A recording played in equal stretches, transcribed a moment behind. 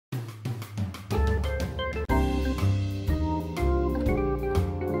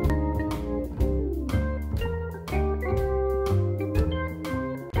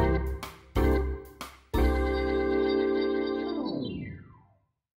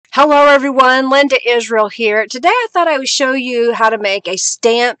Hello everyone, Linda Israel here. Today I thought I would show you how to make a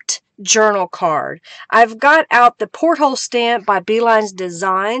stamped journal card. I've got out the porthole stamp by Beeline's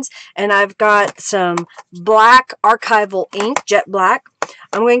Designs, and I've got some black archival ink, jet black.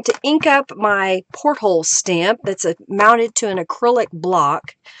 I'm going to ink up my porthole stamp that's mounted to an acrylic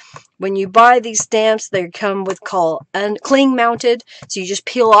block. When you buy these stamps, they come with cling mounted, so you just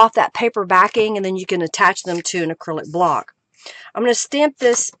peel off that paper backing and then you can attach them to an acrylic block. I'm going to stamp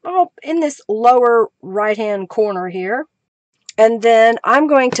this in this lower right hand corner here, and then I'm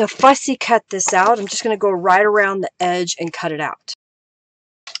going to fussy cut this out. I'm just going to go right around the edge and cut it out.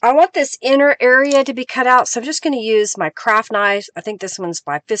 I want this inner area to be cut out, so I'm just going to use my craft knife. I think this one's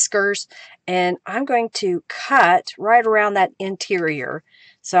by Fiskars, and I'm going to cut right around that interior.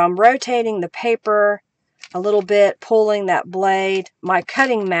 So I'm rotating the paper a little bit, pulling that blade. My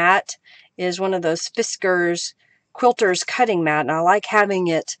cutting mat is one of those Fiskars quilter's cutting mat, and I like having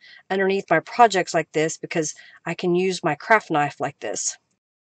it underneath my projects like this because I can use my craft knife like this.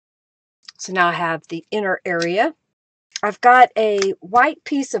 So now I have the inner area. I've got a white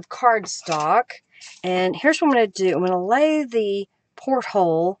piece of cardstock, and here's what I'm going to do. I'm going to lay the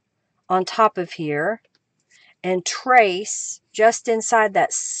porthole on top of here and trace just inside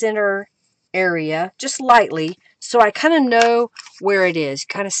that center area, just lightly, so I kind of know where it is.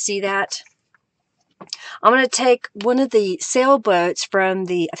 Kind of see that? I'm going to take one of the sailboats from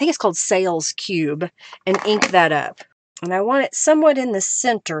I think it's called Sails Cube, and ink that up. And I want it somewhat in the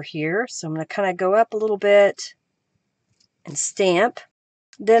center here, so I'm going to kind of go up a little bit and stamp.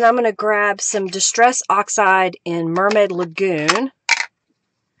 Then I'm going to grab some Distress Oxide in Mermaid Lagoon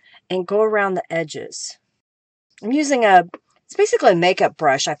and go around the edges. I'm using it's basically a makeup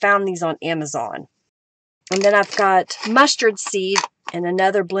brush. I found these on Amazon. And then I've got mustard seed and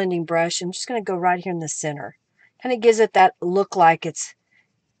another blending brush. I'm just going to go right here in the center. Kind of gives it that look like it's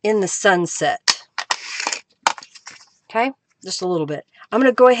in the sunset. Okay, just a little bit. I'm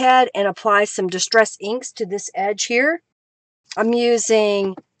going to go ahead and apply some Distress inks to this edge here. I'm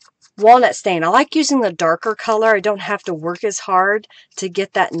using Walnut Stain. I like using the darker color. I don't have to work as hard to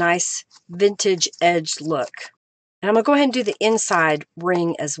get that nice vintage edged look. And I'm going to go ahead and do the inside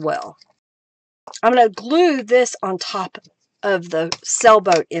ring as well. I'm going to glue this on top of the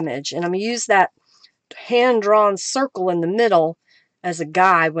sailboat image, and I'm going to use that hand-drawn circle in the middle as a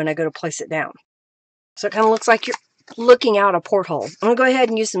guide when I go to place it down. So it kind of looks like you're looking out a porthole. I'm going to go ahead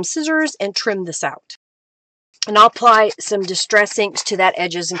and use some scissors and trim this out. And I'll apply some Distress inks to that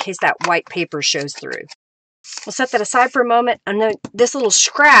edges in case that white paper shows through. We'll set that aside for a moment. And then this little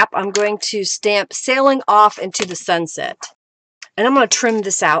scrap, I'm going to stamp Sailing Off into the Sunset. And I'm going to trim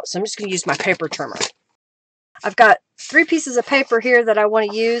this out, so I'm just going to use my paper trimmer. I've got 3 pieces of paper here that I want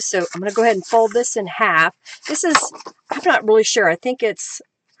to use, so I'm going to go ahead and fold this in half. This is, I'm not really sure. I think it's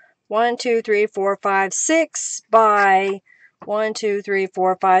 1, 2, 3, 4, 5, 6 by 1, 2, 3,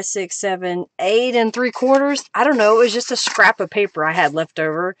 4, 5, 6, 7, 8 3/4. I don't know. It was just a scrap of paper I had left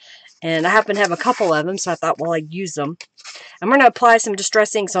over, and I happen to have a couple of them, so I thought, well, I'd use them. I'm going to apply some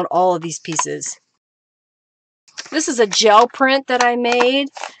Distress inks on all of these pieces. This is a gel print that I made.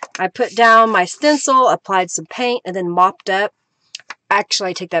 I put down my stencil, applied some paint, and then mopped up.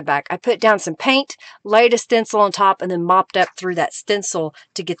 Actually, I take that back. I put down some paint, laid a stencil on top, and then mopped up through that stencil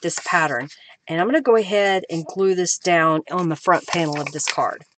to get this pattern. And I'm going to go ahead and glue this down on the front panel of this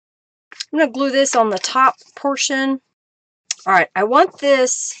card. I'm going to glue this on the top portion. All right, I want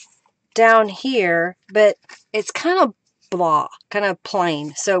this down here, but it's kind of blah, kind of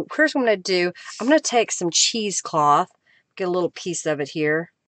plain. So here's what I'm going to do. I'm going to take some cheesecloth, get a little piece of it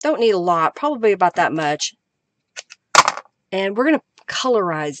here. Don't need a lot, probably about that much. And we're going to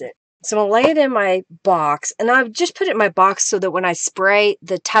colorize it. So I'm going to lay it in my box, and I've just put it in my box so that when I spray,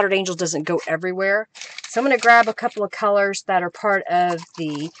 the Tattered Angel doesn't go everywhere. So I'm going to grab a couple of colors that are part of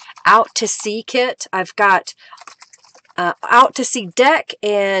the Out to Sea kit. I've got Out to Sea Deck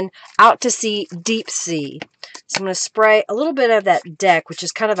and Out to Sea Deep Sea. So I'm going to spray a little bit of that deck, which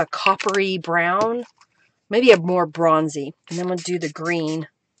is kind of a coppery brown, maybe a more bronzy. And then I'm going to do the green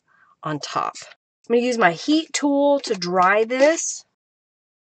on top. I'm going to use my heat tool to dry this.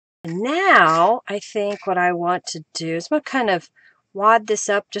 And now I think what I want to do is I'm going to kind of wad this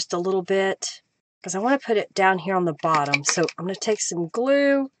up just a little bit because I want to put it down here on the bottom. So I'm going to take some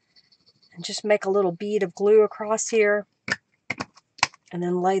glue and just make a little bead of glue across here and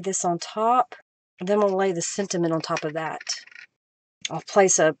then lay this on top. And then we'll lay the sentiment on top of that. I'll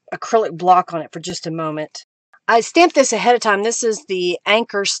place a acrylic block on it for just a moment. I stamped this ahead of time. This is the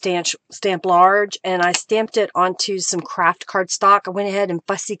Anchor Stamp Large, and I stamped it onto some craft cardstock. I went ahead and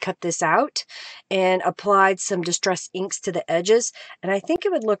fussy cut this out and applied some distress inks to the edges, and I think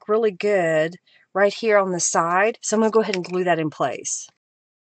it would look really good right here on the side. So I'm going to go ahead and glue that in place.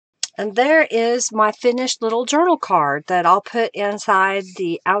 And there is my finished little journal card that I'll put inside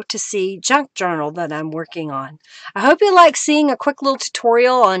the Out to Sea junk journal that I'm working on. I hope you like seeing a quick little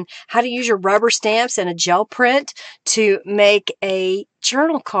tutorial on how to use your rubber stamps and a gel print to make a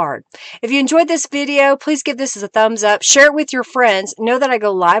journal card. If you enjoyed this video, please give this a thumbs up. Share it with your friends. Know that I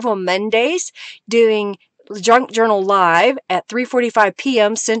go live on Mondays doing Junk Journal Live at 3:45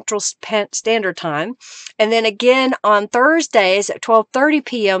 p.m. Central Standard Time. And then again on Thursdays at 12:30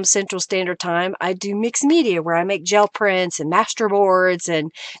 p.m. Central Standard Time, I do mixed media where I make gel prints and masterboards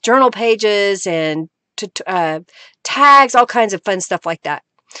and journal pages and tags, all kinds of fun stuff like that.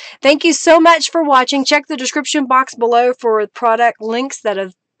 Thank you so much for watching. Check the description box below for product links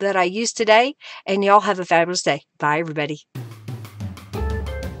that I used today. And y'all have a fabulous day. Bye, everybody.